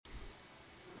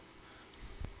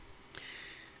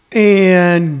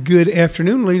And good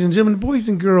afternoon, ladies and gentlemen, boys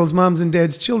and girls, moms and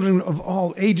dads, children of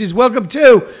all ages. Welcome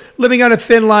to Living on a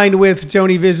Thin Line with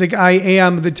Tony Visick. I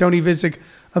am the Tony Visick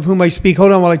of whom I speak.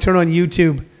 Hold on while I turn on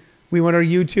YouTube. We want our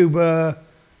YouTube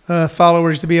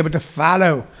followers to be able to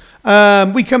follow.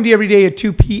 We come to you every day at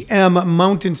 2 p.m.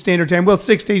 Mountain Standard Time. Well,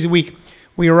 6 days a week.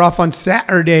 We are off on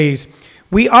Saturdays.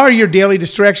 We are your daily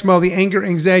distraction from all the anger,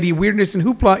 anxiety, weirdness, and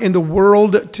hoopla in the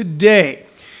world today.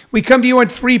 We come to you on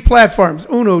 3 platforms,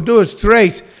 uno, dos,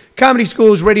 tres,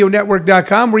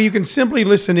 ComedySchoolsRadioNetwork.com, where you can simply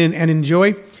listen in and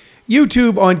enjoy,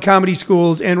 YouTube on Comedy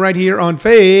Schools, and right here on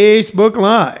Facebook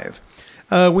Live.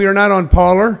 We are not on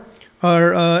Parler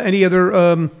or any other,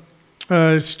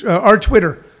 our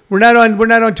Twitter. We're not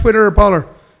on Twitter or Parler,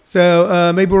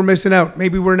 so maybe we're missing out.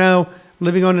 Maybe we're now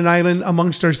living on an island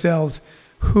amongst ourselves.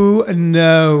 Who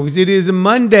knows? It is a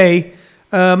Monday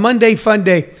fun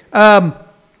day.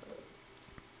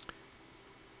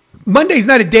 Monday's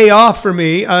not a day off for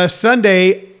me.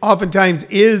 Sunday oftentimes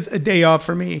is a day off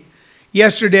for me.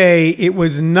 Yesterday, it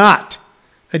was not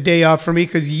a day off for me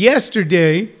because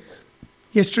yesterday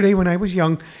when I was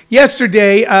young, we had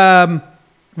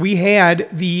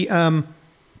the,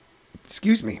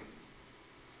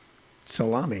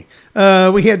 salami.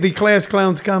 We had the Class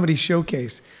Clowns Comedy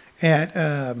Showcase at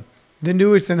the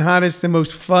newest and hottest and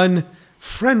most fun,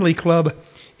 friendly club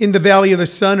in the Valley of the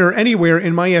Sun, or anywhere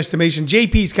in my estimation,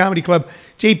 JP's Comedy Club,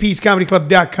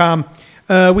 jpscomedyclub.com.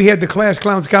 We had the Class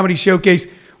Clowns Comedy Showcase.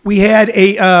 We had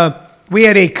a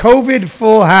COVID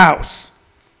full house.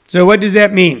 So what does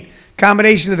that mean?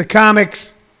 Combination of the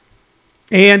comics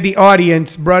and the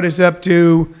audience brought us up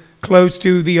to close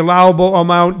to the allowable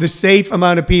amount, the safe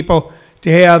amount of people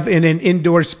to have in an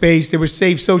indoor space. There was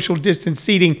safe social distance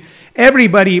seating.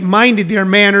 Everybody minded their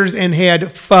manners and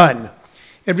had fun.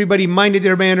 Everybody minded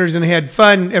their manners and had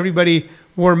fun. Everybody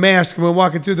wore masks and were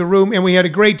walking through the room, and we had a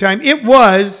great time. It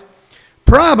was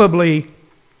probably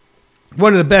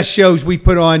one of the best shows we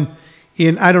put on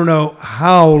in I don't know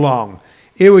how long.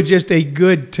 It was just a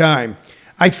good time.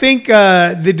 I think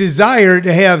the desire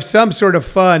to have some sort of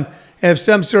fun, have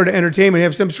some sort of entertainment,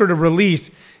 have some sort of release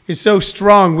is so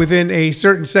strong within a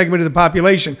certain segment of the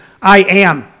population. I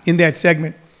am in that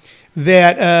segment.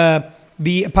 That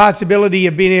the possibility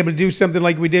of being able to do something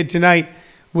like we did tonight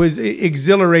was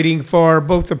exhilarating for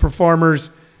both the performers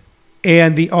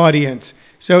and the audience.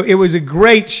 So it was a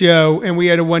great show, and we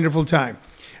had a wonderful time.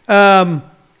 We're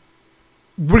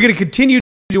going to continue to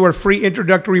do our free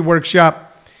introductory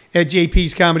workshop at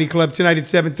JP's Comedy Club tonight at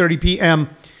 7:30 p.m.,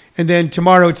 and then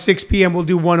tomorrow at 6 p.m. we'll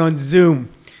do one on Zoom.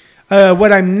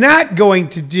 What I'm not going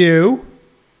to do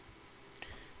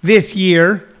this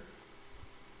year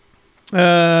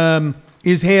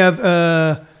is have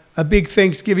a big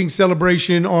Thanksgiving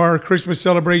celebration or Christmas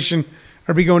celebration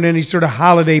or be going to any sort of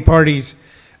holiday parties.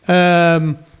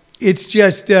 It's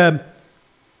just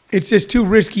too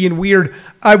risky and weird.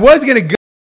 I was going to go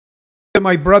with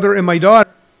my brother and my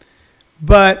daughter,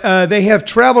 but they have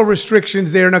travel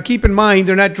restrictions there. Now, keep in mind,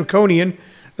 they're not draconian.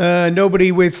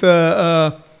 Nobody with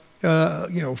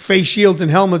face shields and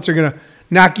helmets are going to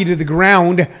knock you to the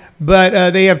ground,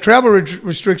 but they have travel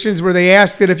restrictions where they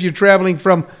ask that if you're traveling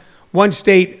from one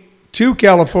state to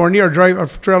California or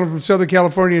traveling from Southern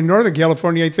California to Northern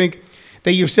California, I think,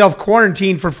 that you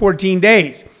self-quarantine for 14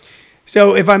 days.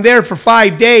 So if I'm there for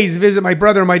 5 days to visit my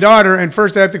brother and my daughter, and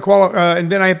first I have to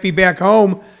and then I have to be back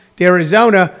home to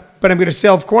Arizona, but I'm going to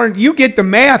self-quarantine, you get the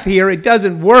math here, it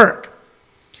doesn't work.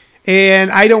 And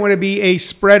I don't want to be a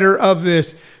spreader of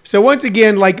this. So once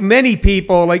again, like many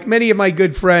people, like many of my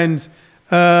good friends,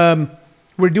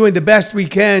 we're doing the best we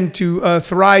can to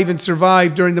thrive and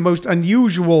survive during the most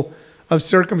unusual of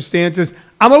circumstances.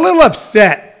 I'm a little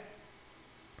upset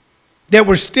that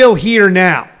we're still here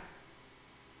now.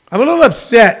 I'm a little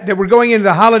upset that we're going into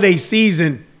the holiday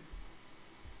season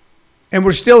and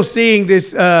we're still seeing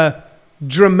this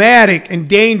dramatic and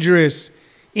dangerous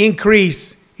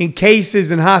increase in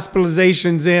cases and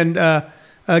hospitalizations and,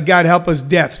 God help us,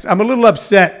 deaths. I'm a little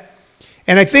upset.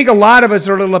 And I think a lot of us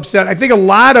are a little upset. I think a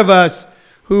lot of us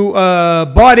who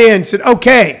bought in said,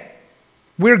 okay,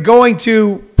 we're going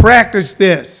to practice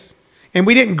this. And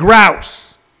we didn't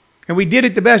grouse. And we did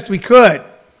it the best we could.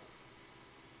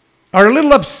 Are a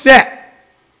little upset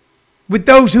with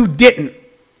those who didn't.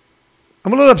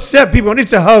 I'm a little upset with people, and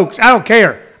it's a hoax. I don't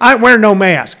care. I don't wear no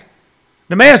mask.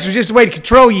 The mask is just a way to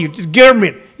control you. It's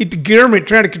the government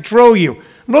trying to control you.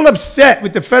 I'm a little upset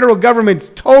with the federal government's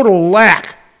total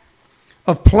lack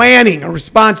of planning or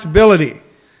responsibility.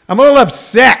 I'm a little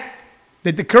upset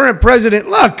that the current president,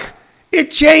 look,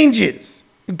 it changes,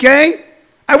 okay?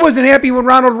 I wasn't happy when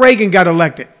Ronald Reagan got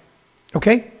elected,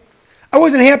 okay? I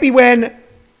wasn't happy when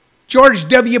George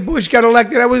W. Bush got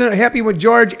elected. I wasn't happy when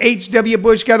George H.W.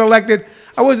 Bush got elected.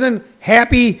 I wasn't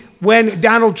happy when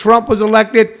Donald Trump was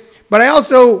elected. But I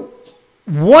also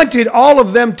wanted all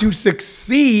of them to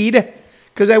succeed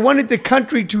because I wanted the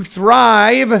country to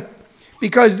thrive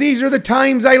because these are the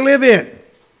times I live in.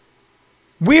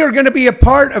 We are going to be a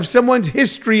part of someone's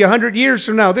history 100 years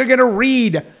from now. They're going to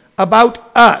read about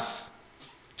us.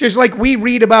 Just like we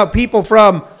read about people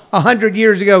from 100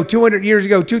 years ago, 200 years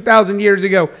ago, 2,000 years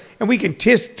ago. And we can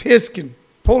tisk and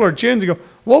pull our chins and go,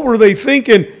 what were they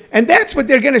thinking? And that's what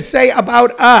they're going to say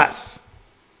about us.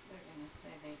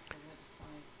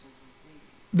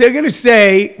 They're going to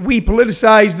say we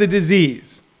politicized the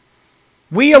disease.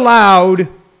 We allowed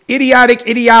idiotic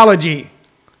ideology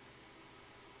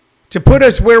to put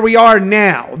us where we are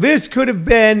now. This could have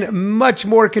been much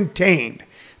more contained.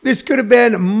 This could have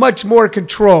been much more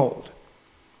controlled.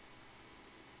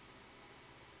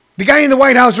 The guy in the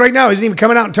White House right now isn't even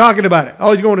coming out and talking about it.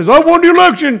 All he's going is, I won the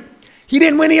election. He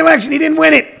didn't win the election. He didn't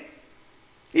win it.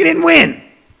 He didn't win.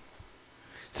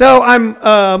 So I'm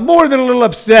more than a little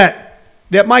upset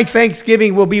that my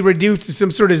Thanksgiving will be reduced to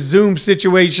some sort of Zoom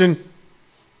situation.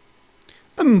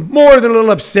 I'm more than a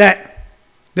little upset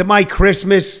that my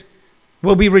Christmas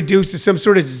will be reduced to some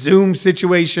sort of Zoom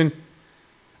situation.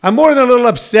 I'm more than a little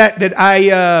upset that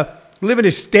I live in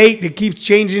a state that keeps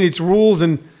changing its rules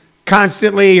and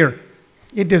constantly, or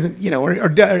it doesn't, or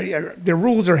their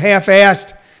rules are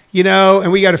half-assed,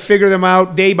 and we got to figure them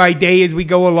out day by day as we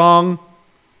go along.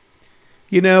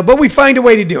 But we find a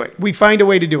way to do it. We find a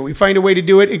way to do it. We find a way to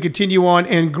do it and continue on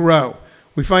and grow.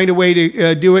 We find a way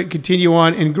to do it, continue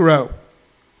on and grow.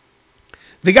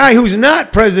 The guy who's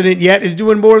not president yet is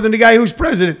doing more than the guy who's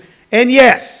president. And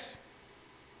yes,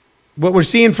 what we're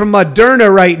seeing from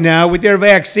Moderna right now with their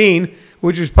vaccine,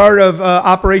 which is part of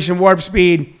Operation Warp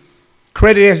Speed,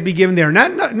 credit has to be given there.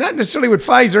 Not necessarily with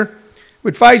Pfizer,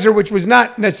 which was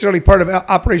not necessarily part of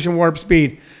Operation Warp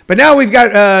Speed. But now we've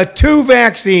got 2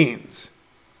 vaccines.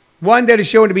 One that is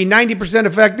shown to be 90%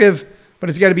 effective, but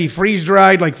it's got to be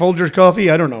freeze-dried like Folgers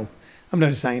coffee. I don't know. I'm not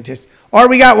a scientist. Or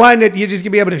we got one that you're just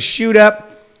going to be able to shoot up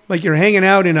like you're hanging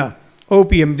out in a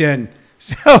opium den.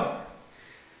 So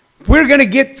we're going to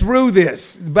get through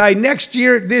this. By next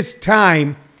year, this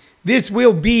time, this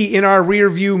will be in our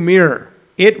rearview mirror.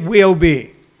 It will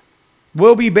be.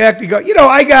 We'll be back to go.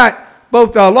 I got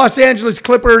both the Los Angeles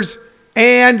Clippers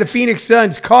and the Phoenix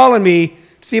Suns calling me to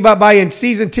see about buying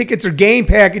season tickets or game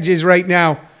packages right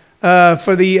now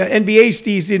for the NBA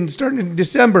season starting in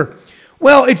December.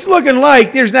 Well, it's looking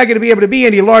like there's not going to be able to be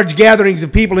any large gatherings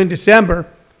of people in December.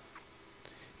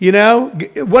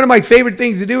 One of my favorite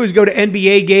things to do is go to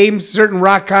NBA games, certain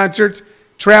rock concerts,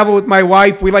 travel with my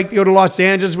wife. We like to go to Los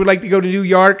Angeles. We like to go to New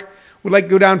York. We like to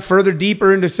go down further,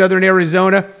 deeper into southern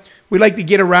Arizona. We like to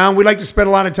get around. We like to spend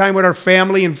a lot of time with our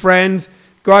family and friends,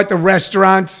 go out to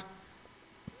restaurants.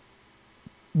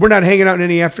 We're not hanging out in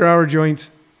any after-hour joints.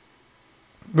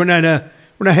 We're not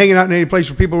hanging out in any place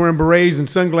where people wearing berets and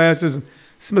sunglasses and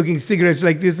smoking cigarettes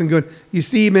like this and going, you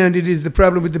see, man, it is the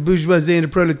problem with the bourgeoisie and the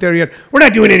proletariat. We're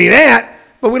not doing any of that,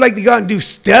 but we like to go out and do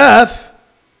stuff.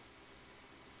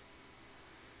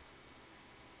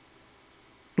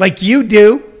 Like you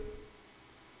do,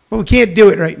 but we can't do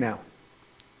it right now.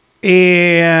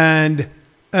 And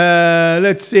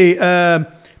let's see.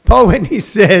 Paul Whitney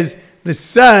says the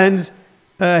Suns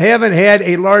haven't had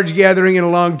a large gathering in a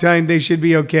long time. They should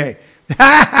be okay.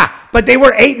 But they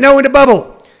were 8-0 in the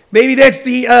bubble. Maybe that's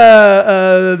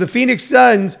the Phoenix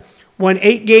Suns won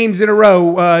 8 games in a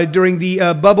row during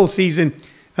the bubble season,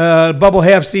 bubble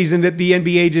half season that the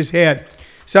NBA just had.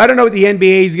 So I don't know what the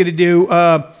NBA is going to do.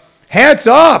 Hats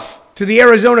off to the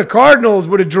Arizona Cardinals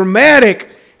with a dramatic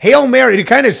Hail Mary, the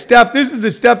kind of stuff. This is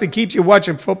the stuff that keeps you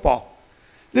watching football.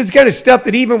 This is the kind of stuff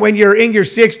that even when you're in your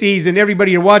 60s and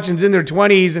everybody you're watching is in their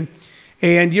 20s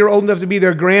and you're old enough to be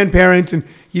their grandparents and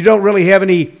you don't really have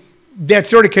any that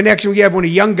sort of connection you have when a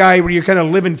young guy where you're kind of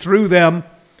living through them,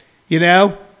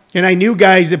 And I knew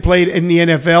guys that played in the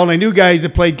NFL and I knew guys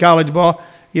that played college ball,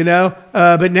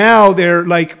 But now they're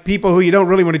like people who you don't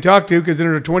really want to talk to because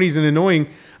they're in their 20s and annoying.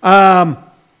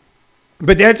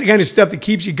 But that's the kind of stuff that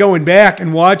keeps you going back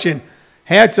and watching.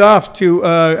 Hats off to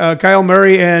Kyle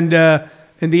Murray and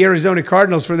the Arizona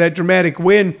Cardinals for that dramatic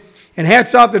win. And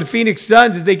hats off to the Phoenix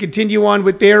Suns as they continue on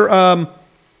with their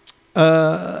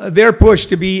push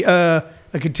to be a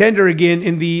contender again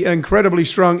in the incredibly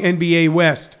strong NBA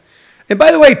West. And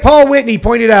by the way, Paul Whitney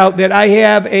pointed out that I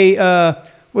have a,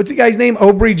 what's the guy's name?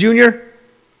 Oubre Jr.?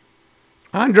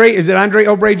 Is it Andre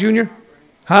Oubre Jr.?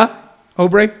 Huh?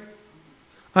 Oubre?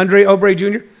 Andre Oubre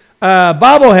Jr.?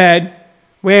 Bobblehead.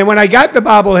 When I got the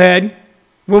bobblehead,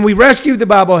 when we rescued the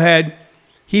bobblehead,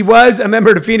 he was a member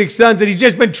of the Phoenix Suns and he's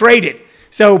just been traded.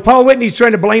 So Paul Whitney's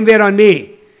trying to blame that on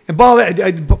me. And Paul,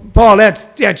 that's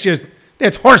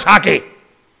horse hockey. In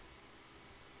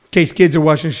case kids are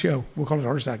watching the show, we'll call it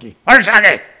horse hockey. Horse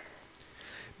hockey.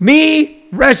 Me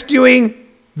rescuing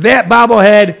that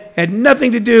bobblehead had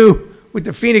nothing to do with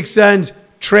the Phoenix Suns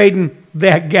trading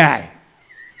that guy.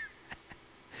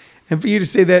 And for you to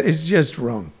say that is just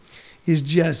wrong. Is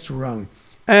just wrong.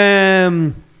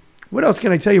 What else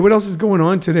can I tell you? What else is going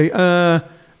on today?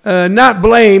 Not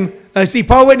blame. See,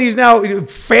 Paul Whitney's now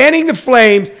fanning the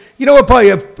flames. You know what,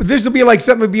 Paul? This will be like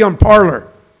something to be on Parler.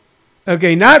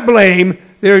 Okay, not blame.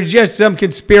 There's just some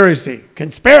conspiracy.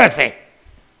 Conspiracy.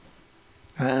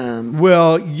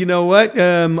 Well, you know what?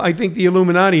 I think the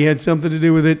Illuminati had something to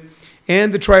do with it,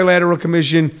 and the Trilateral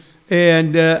Commission,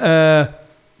 and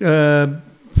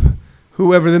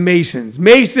whoever the Masons,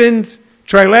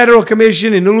 Trilateral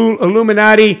Commission, and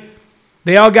Illuminati.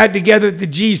 They all got together at the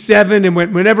G7, and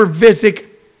whenever Visick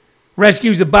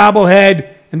rescues a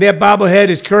bobblehead, and that bobblehead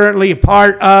is currently a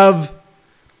part of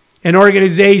an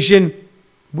organization,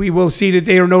 we will see that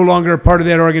they are no longer a part of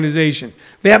that organization.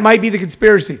 That might be the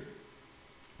conspiracy.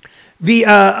 The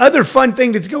other fun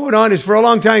thing that's going on is for a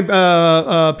long time,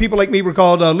 people like me were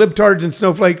called libtards and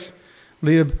snowflakes.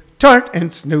 Libtard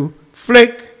and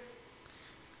snowflake.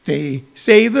 They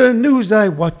say the news I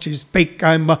watch is fake.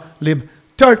 I'm a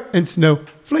libtard and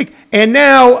snowflake. And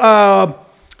now,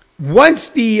 once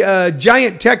the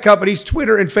giant tech companies,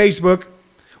 Twitter and Facebook,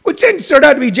 which didn't start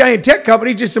out to be giant tech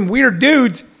companies, just some weird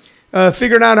dudes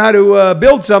figuring out how to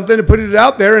build something and put it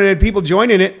out there, and then people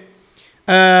joining it,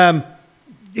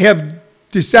 have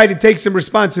decided to take some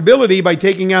responsibility by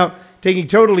taking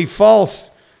totally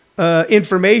false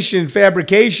information,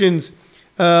 fabrications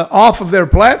off of their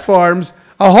platforms.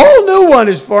 A whole new one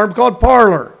is formed called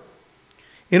Parler.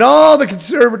 And all the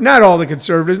conservatives, not all the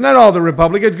conservatives, not all the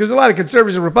Republicans, because a lot of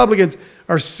conservatives and Republicans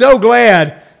are so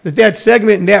glad that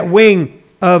segment and that wing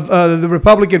of the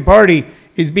Republican Party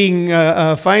is being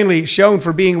finally shown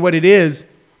for being what it is.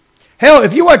 Hell,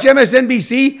 if you watch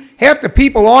MSNBC, half the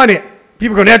people on it,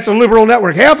 people go, that's a liberal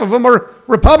network. Half of them are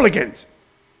Republicans.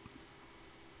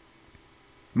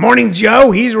 Morning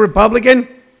Joe, he's a Republican.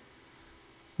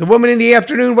 The woman in the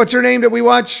afternoon, what's her name that we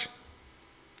watch?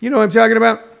 You know what I'm talking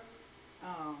about?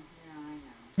 Oh,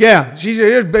 yeah, I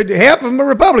know. Yeah, half of them are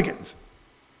Republicans.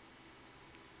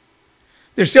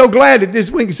 They're so glad that this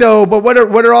wing. So, but what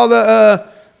are all the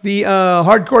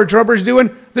hardcore Trumpers doing?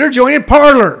 They're joining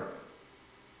Parler.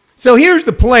 So here's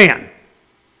the plan.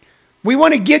 We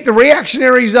want to get the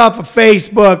reactionaries off of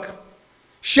Facebook,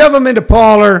 shove them into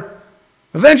Parler,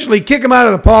 eventually kick them out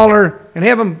of the Parler, and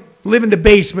have them live in the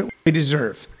basement they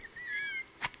deserve.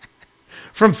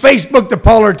 From Facebook to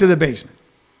Parler to the basement.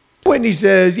 Whitney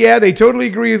says, yeah, they totally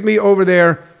agree with me over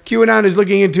there. QAnon is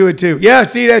looking into it too. Yeah,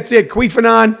 see, that's it.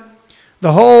 Queefanon,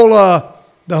 the whole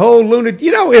lunatic.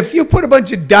 You know, if you put a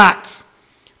bunch of dots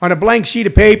on a blank sheet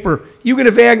of paper, you can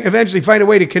eventually find a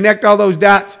way to connect all those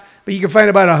dots, but you can find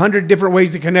about 100 different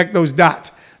ways to connect those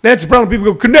dots. That's the problem.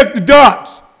 People go, connect the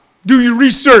dots. Do your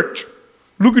research.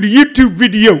 Look at a YouTube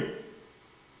video.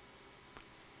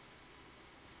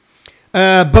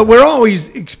 But we're always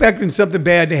expecting something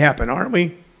bad to happen, aren't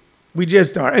we? We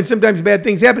just are. And sometimes bad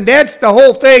things happen. That's the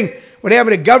whole thing with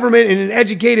having a government and an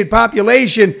educated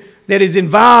population that is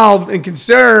involved and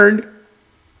concerned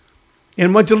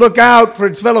and wants to look out for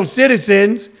its fellow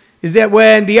citizens, is that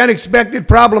when the unexpected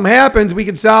problem happens, we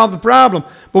can solve the problem.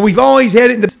 But we've always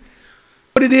had it in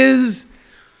what it is.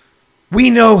 We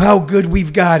know how good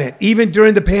we've got it. Even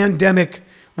during the pandemic,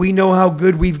 we know how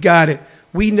good we've got it.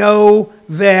 We know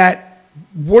that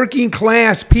working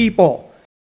class people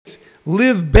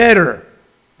live better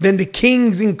than the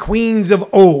kings and queens of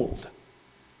old.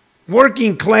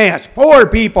 Working class, poor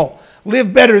people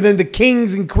live better than the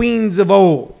kings and queens of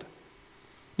old.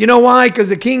 You know why? Because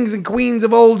the kings and queens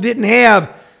of old didn't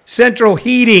have central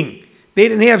heating. They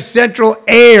didn't have central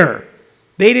air.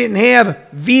 They didn't have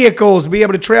vehicles to be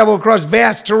able to travel across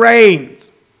vast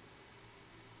terrains.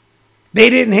 They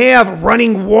didn't have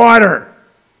running water.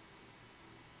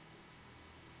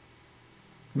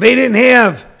 They didn't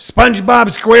have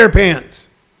SpongeBob SquarePants.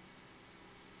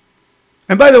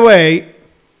 And by the way,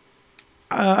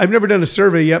 I've never done a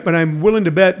survey yet, but I'm willing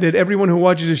to bet that everyone who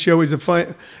watches the show is a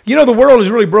fine. You know, the world is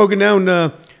really broken down.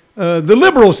 The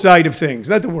liberal side of things,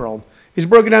 not the world, is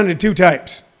broken down into two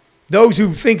types. Those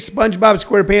who think SpongeBob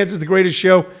SquarePants is the greatest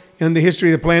show in the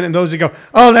history of the planet, and those that go,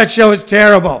 oh, that show is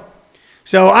terrible.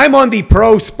 So I'm on the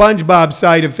pro-SpongeBob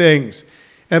side of things.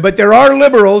 But there are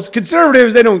liberals,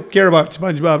 conservatives, they don't care about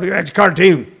SpongeBob. It's a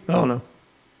cartoon. Oh, no.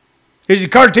 Is it a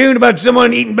cartoon about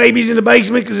someone eating babies in the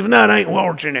basement? Because if not, I ain't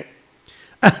watching it.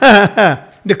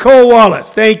 Nicole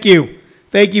Wallace, thank you.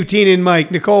 Thank you, Tina and Mike.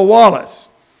 Nicole Wallace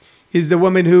is the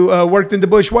woman who worked in the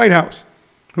Bush White House,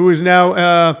 who is now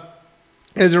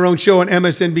has her own show on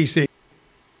MSNBC.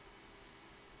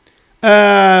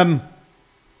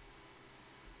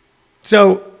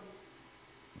 So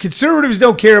conservatives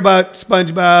don't care about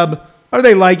SpongeBob, or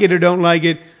they like it or don't like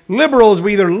it. Liberals,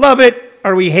 we either love it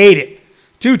or we hate it.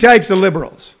 Two types of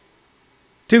liberals.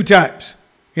 Two types.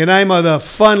 And I'm the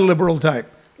fun liberal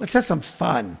type. Let's have some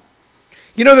fun.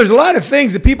 You know, there's a lot of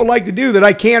things that people like to do that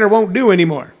I can't or won't do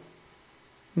anymore.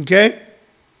 Okay?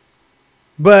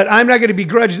 But I'm not going to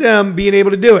begrudge them being able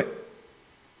to do it.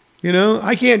 You know,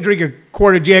 I can't drink a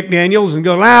quart of Jack Daniels and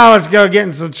go, now let's go get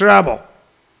in some trouble.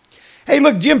 Hey,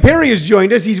 look, Jim Perry has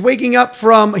joined us. He's waking up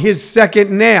from his second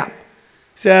nap.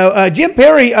 So Jim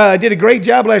Perry did a great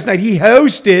job last night. He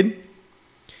hosted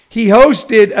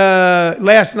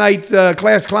last night's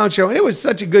Class Clown Show, and it was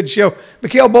such a good show.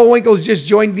 Mikhail Bullwinkle's just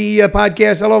joined the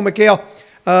podcast. Hello, Mikhail.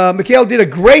 Mikhail did a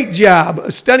great job,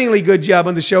 a stunningly good job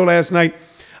on the show last night.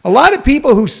 A lot of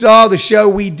people who saw the show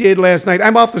we did last night,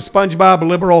 I'm off the SpongeBob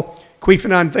liberal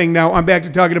queefing thing now. I'm back to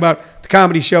talking about the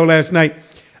comedy show last night.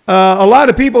 A lot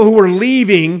of people who were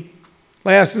leaving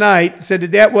last night said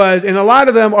that was, and a lot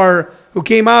of them who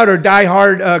came out are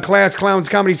diehard Class Clowns,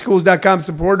 ComedySchools.com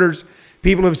supporters.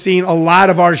 People have seen a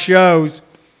lot of our shows.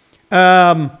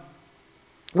 We're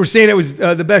saying it was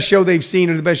the best show they've seen,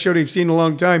 or the best show they've seen in a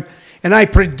long time. And I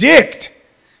predict,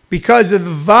 because of the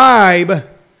vibe,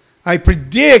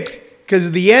 because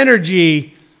of the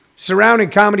energy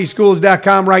surrounding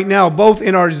ComedySchools.com right now, both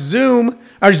in our Zoom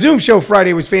show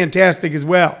Friday was fantastic as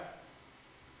well.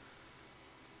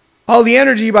 All the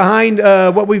energy behind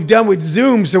what we've done with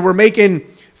Zoom, so we're making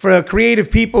for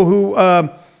creative people who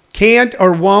can't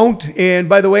or won't, and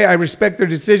by the way, I respect their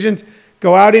decisions,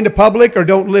 go out into public or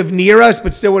don't live near us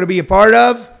but still want to be a part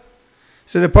of.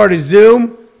 So they're part of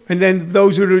Zoom, and then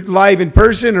those who are live in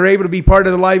person are able to be part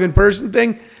of the live in person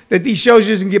thing, that these shows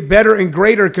just get better and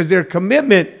greater because their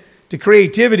commitment to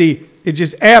creativity is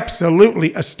just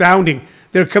absolutely astounding.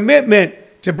 Their commitment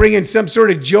to bring in some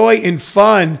sort of joy and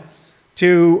fun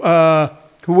to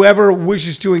whoever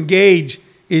wishes to engage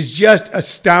is just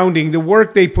astounding. The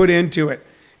work they put into it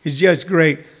is just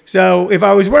great. So if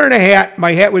I was wearing a hat,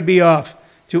 my hat would be off.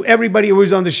 To everybody who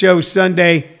was on the show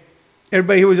Sunday,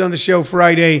 everybody who was on the show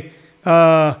Friday,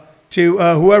 to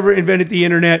whoever invented the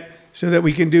internet so that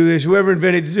we can do this, whoever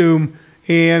invented Zoom,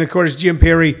 and of course Jim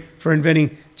Perry for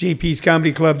inventing JP's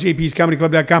Comedy Club,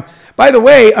 jpscomedyclub.com. By the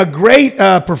way, a great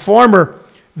performer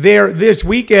there this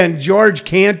weekend, George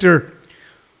Cantor.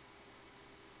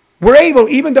 We're able,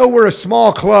 even though we're a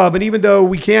small club and even though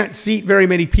we can't seat very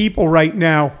many people right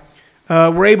now,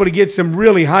 we're able to get some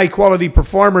really high quality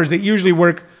performers that usually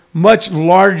work much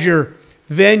larger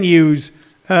venues.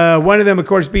 One of them, of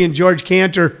course, being George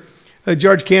Cantor.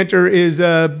 George Cantor has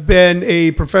been a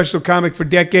professional comic for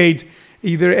decades,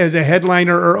 either as a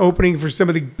headliner or opening for some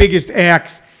of the biggest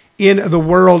acts in the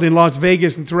world, in Las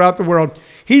Vegas and throughout the world.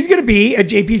 He's going to be at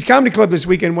JP's Comedy Club this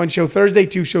weekend. One show Thursday,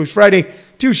 two shows Friday,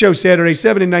 two shows Saturday,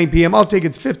 7 and 9 p.m. All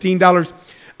tickets $15.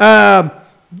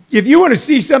 If you want to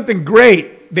see something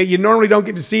great that you normally don't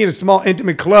get to see in a small,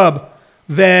 intimate club,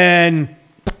 then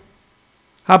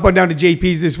hop on down to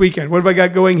JP's this weekend. What have I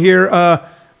got going here?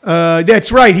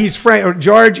 That's right.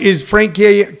 George is Frank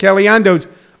Caliando's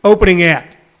opening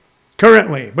act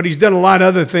currently, but he's done a lot of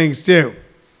other things too.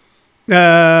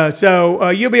 So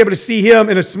you'll be able to see him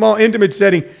in a small, intimate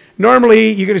setting.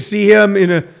 Normally, you're going to see him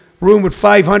in a room with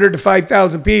 500 to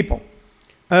 5,000 people.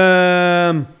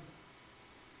 Paul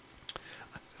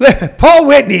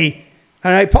Whitney,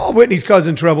 all right, Paul Whitney's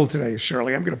causing trouble today,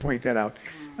 Shirley. I'm going to point that out.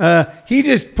 He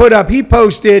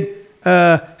posted,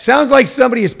 sounds like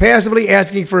somebody is passively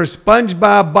asking for a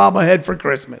SpongeBob bobblehead for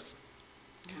Christmas.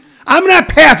 I'm not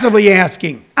passively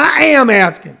asking. I am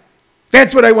asking.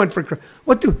 That's what I want for Christmas.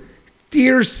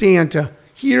 Dear Santa,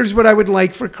 here's what I would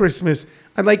like for Christmas.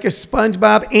 I'd like a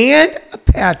SpongeBob and a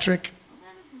Patrick Well,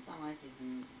 that doesn't sound like he's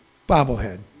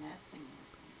bobblehead. messing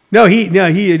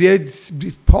He did.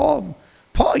 Paul,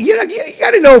 you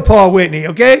got to know Paul Whitney,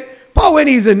 okay? Paul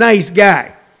Whitney's a nice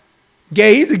guy.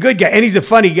 Okay, he's a good guy, and he's a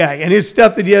funny guy. And his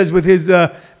stuff that he does with his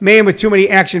Man with Too Many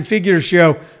Action Figures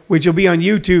show, which will be on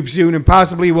YouTube soon and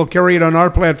possibly will carry it on our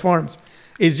platforms,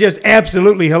 is just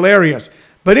absolutely hilarious.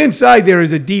 But inside there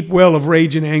is a deep well of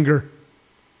rage and anger.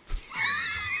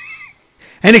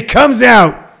 And it comes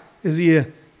out as he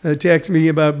attacks me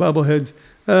about bubbleheads.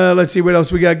 Let's see what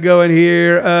else we got going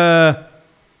here.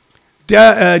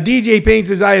 DJ Payne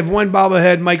says, I have one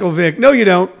bobblehead, Michael Vick. No, you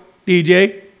don't,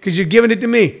 DJ. because you're giving it to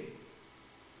me.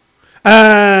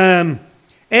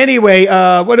 Anyway,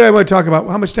 what do I want to talk about?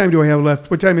 How much time do I have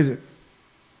left? What time is it?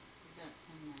 You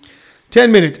got 10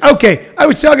 10 minutes. minutes. Okay. I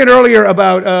was talking earlier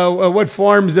about what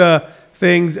forms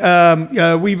things.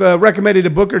 We've recommended a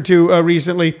book or two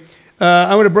recently.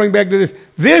 I want to bring back to this.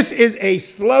 This is a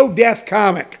slow death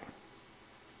comic.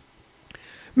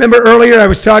 Remember earlier I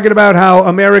was talking about how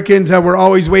Americans were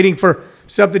always waiting for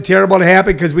something terrible to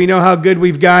happen because we know how good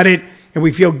we've got it and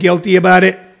we feel guilty about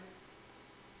it.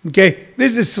 Okay,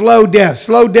 this is Slow Death.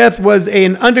 Slow Death was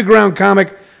an underground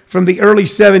comic from the early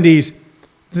 70s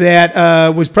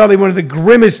that was probably one of the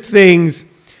grimmest things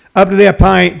up to that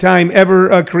time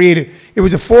ever created. It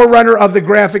was a forerunner of the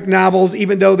graphic novels,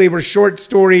 even though they were short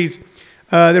stories.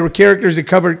 There were characters that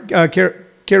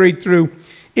carried through.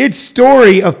 Its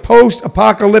story of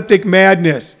post-apocalyptic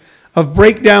madness, of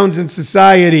breakdowns in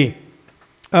society,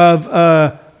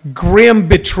 of grim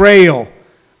betrayal,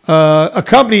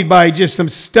 accompanied by just some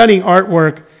stunning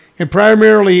artwork, and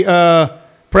primarily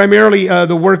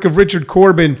the work of Richard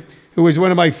Corbin, who was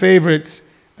one of my favorites,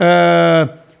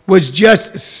 was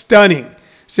just stunning.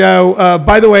 So,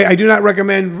 by the way, I do not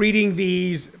recommend reading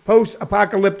these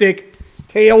post-apocalyptic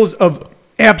tales of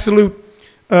absolute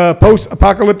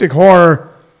post-apocalyptic horror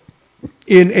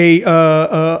in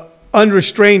a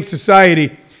unrestrained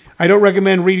society. I don't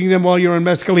recommend reading them while you're on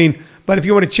mescaline, but if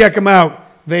you want to check them out,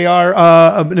 they are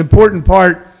an important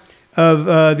part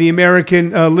of the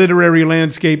American literary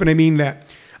landscape, and I mean that.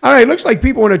 All right, looks like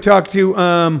people want to talk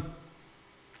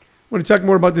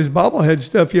more about this bobblehead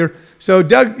stuff here. So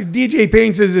DJ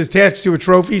Payne says it's attached to a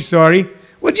trophy. Sorry.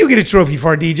 What'd you get a trophy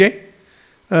for, DJ?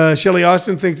 Shelly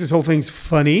Austin thinks this whole thing's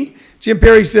funny. Jim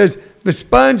Perry says, the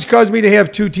sponge caused me to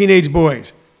have 2 teenage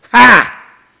boys. Ha!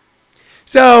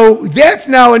 So that's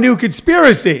now a new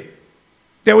conspiracy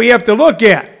that we have to look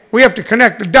at. We have to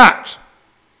connect the dots.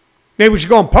 Maybe we should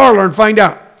go on Parler and find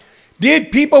out.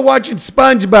 Did people watching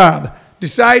SpongeBob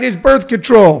decide as birth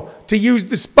control to use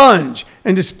the sponge,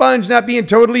 and the sponge not being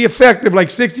totally effective, like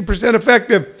 60%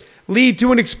 effective, lead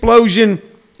to an explosion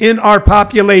in our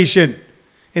population,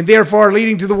 and therefore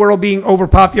leading to the world being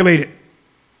overpopulated?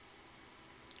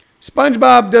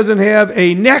 SpongeBob doesn't have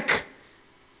a neck.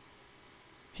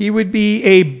 He would be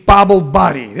a bobbled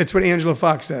body. That's what Angela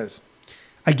Fox says.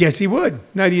 I guess he would.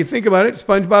 Now, do you think about it?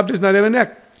 SpongeBob does not have a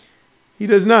neck. He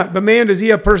does not. But man, does he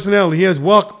have personality. He has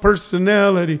walk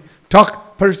personality,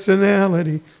 talk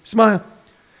personality, smile.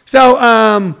 So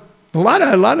a lot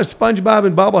of SpongeBob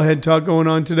and bobblehead talk going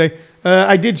on today.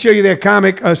 I did show you that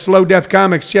comic, Slow Death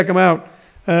Comics. Check them out.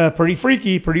 Pretty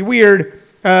freaky, pretty weird.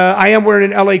 I am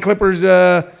wearing an LA Clippers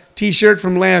T-shirt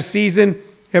from last season.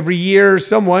 Every year,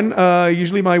 someone,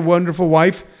 usually my wonderful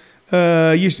wife,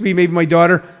 used to be maybe my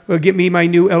daughter, will get me my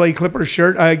new LA Clippers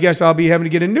shirt. I guess I'll be having to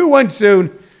get a new one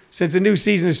soon, since the new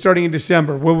season is starting in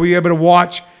December. Will we be able to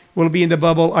watch? Will it be in the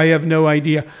bubble? I have no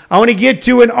idea. I want to get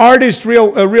to an artist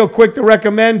real quick to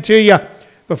recommend to you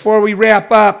before we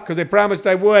wrap up, because I promised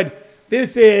I would.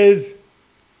 This is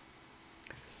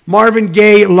Marvin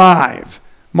Gaye Live.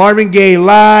 Marvin Gaye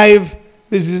Live.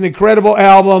 This is an incredible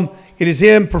album. It is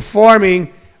him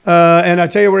performing, and I'll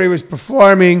tell you where he was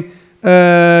performing.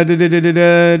 Does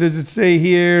it say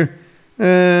here?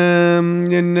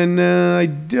 I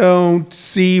don't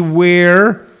see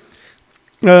where.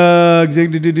 Anyway,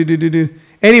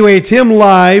 it's him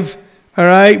live, all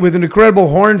right, with an incredible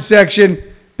horn section,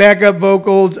 backup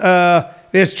vocals.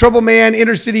 There's Trouble Man,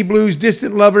 Inner City Blues,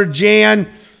 Distant Lover,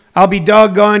 Jan, I'll Be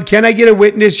Doggone, Can I Get a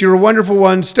Witness, You're a Wonderful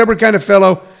One, Stubborn Kind of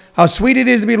Fellow, How Sweet It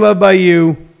Is to Be Loved by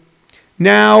You.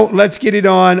 Now, let's get it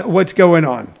on. What's going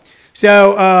on?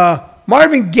 So,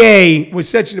 Marvin Gaye was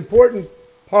such an important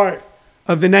part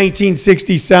of the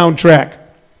 1960s soundtrack.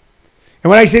 And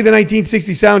when I say the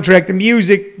 1960s soundtrack, the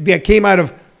music that came out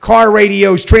of car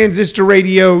radios, transistor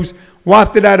radios,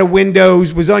 wafted out of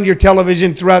windows, was on your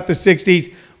television throughout the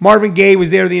 60s. Marvin Gaye was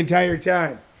there the entire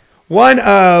time. One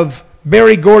of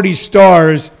Berry Gordy's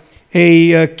stars,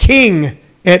 a king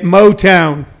at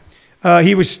Motown.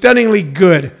 He was stunningly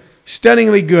good.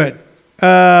 Stunningly good.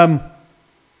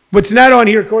 What's not on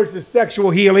here, of course, is Sexual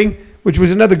Healing, which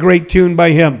was another great tune by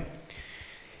him.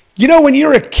 You know, when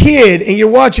you're a kid and you're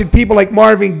watching people like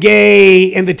Marvin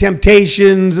Gaye and the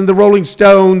Temptations and the Rolling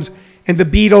Stones and the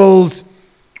Beatles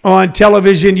on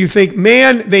television, you think,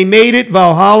 man, they made it,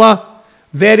 Valhalla.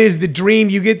 That is the dream.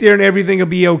 You get there and everything will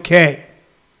be okay.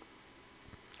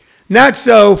 Not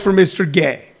so for Mr.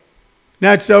 Gaye.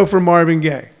 Not so for Marvin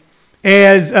Gaye.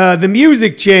 As the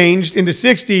music changed in the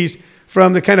 60s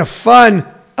from the kind of fun,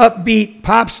 upbeat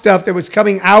pop stuff that was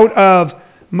coming out of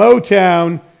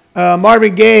Motown,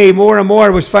 Marvin Gaye more and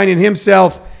more was finding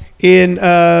himself in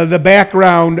the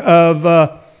background of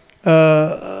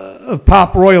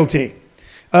pop royalty.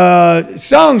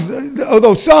 Songs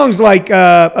like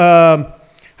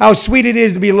How Sweet It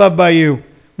Is to Be Loved by You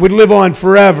would live on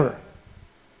forever.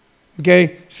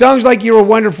 Okay? Songs like You're a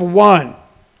Wonderful One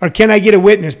or Can I Get a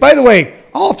Witness? By the way,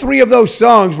 all three of those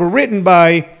songs were written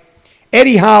by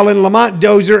Eddie Holland, Lamont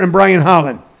Dozier, and Brian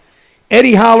Holland.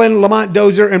 Eddie Holland, Lamont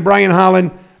Dozier, and Brian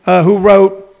Holland, who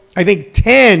wrote, I think,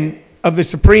 10 of the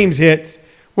Supremes hits,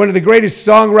 one of the greatest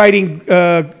songwriting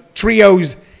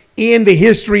trios in the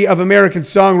history of American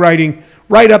songwriting,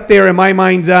 right up there in my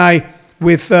mind's eye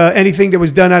with anything that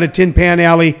was done out of Tin Pan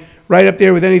Alley, right up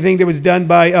there with anything that was done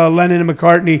by Lennon and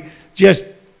McCartney. Just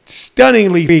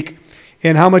stunningly unique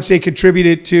in how much they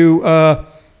contributed to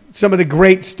some of the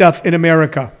great stuff in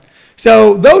America.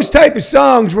 So those type of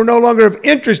songs were no longer of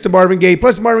interest to Marvin Gaye.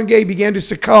 Plus, Marvin Gaye began to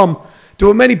succumb to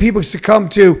what many people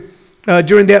succumbed to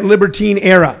during that libertine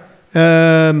era.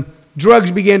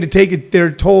 Drugs began to take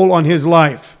their toll on his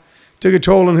life. Took a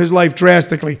toll on his life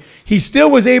drastically. He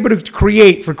still was able to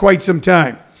create for quite some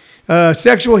time.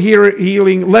 Sexual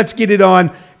Healing, Let's Get It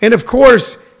On, and of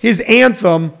course, his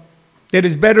anthem that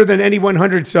is better than any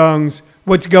 100 songs,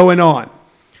 What's Going On.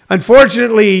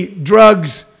 Unfortunately, drug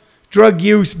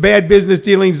use, bad business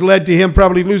dealings led to him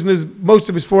probably losing most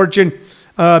of his fortune,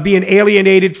 being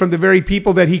alienated from the very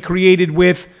people that he created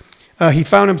with. He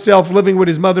found himself living with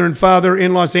his mother and father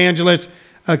in Los Angeles,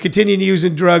 continuing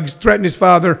using drugs, threatened his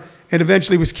father, and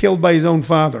eventually was killed by his own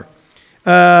father.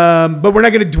 But we're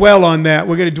not going to dwell on that.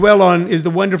 We're going to dwell on is the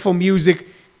wonderful music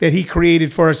that he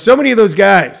created for us. So many of those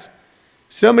guys.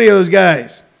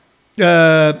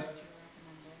 Our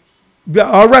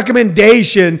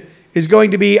recommendation is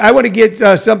going to be, I want to get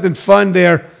something fun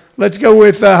there. Let's go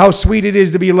with How Sweet It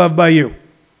Is to Be Loved by You.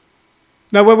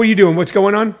 Now, what were you doing? What's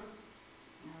going on? No,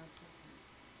 it's okay.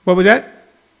 What was that?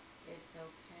 It's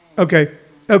okay.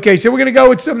 Okay, so we're going to go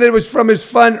with something that was from his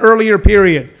fun earlier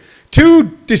period.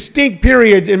 Two distinct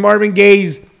periods in Marvin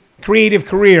Gaye's creative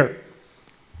career.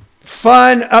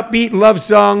 Fun, upbeat love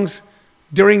songs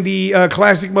during the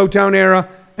classic Motown era,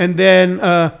 and then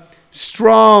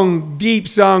strong, deep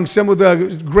songs, some of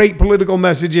the great political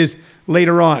messages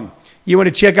later on. You want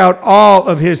to check out all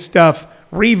of his stuff,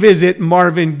 revisit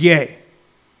Marvin Gaye.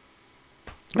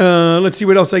 Let's see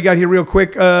what else I got here real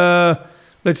quick.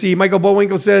 Let's see. Michael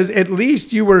Bullwinkle says, at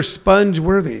least you were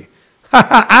sponge-worthy.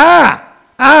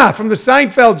 From the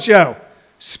Seinfeld show.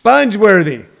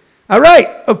 Sponge-worthy. All right.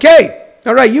 Okay.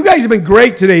 All right. You guys have been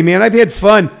great today, man. I've had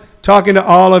fun talking to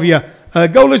all of you.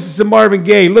 Go listen to some Marvin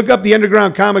Gaye. Look up the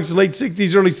underground comics, late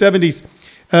 60s, early 70s.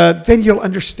 Then you'll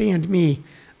understand me.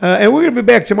 And we're going to be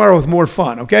back tomorrow with more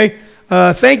fun, okay?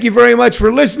 Thank you very much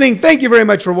for listening. Thank you very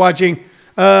much for watching.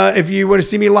 If you want to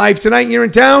see me live tonight and you're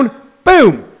in town,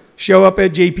 boom, show up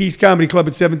at JP's Comedy Club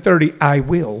at 7:30. I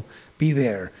will be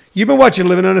there. You've been watching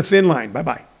Living on a Thin Line.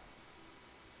 Bye-bye.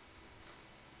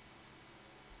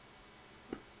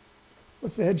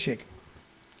 What's the head shake?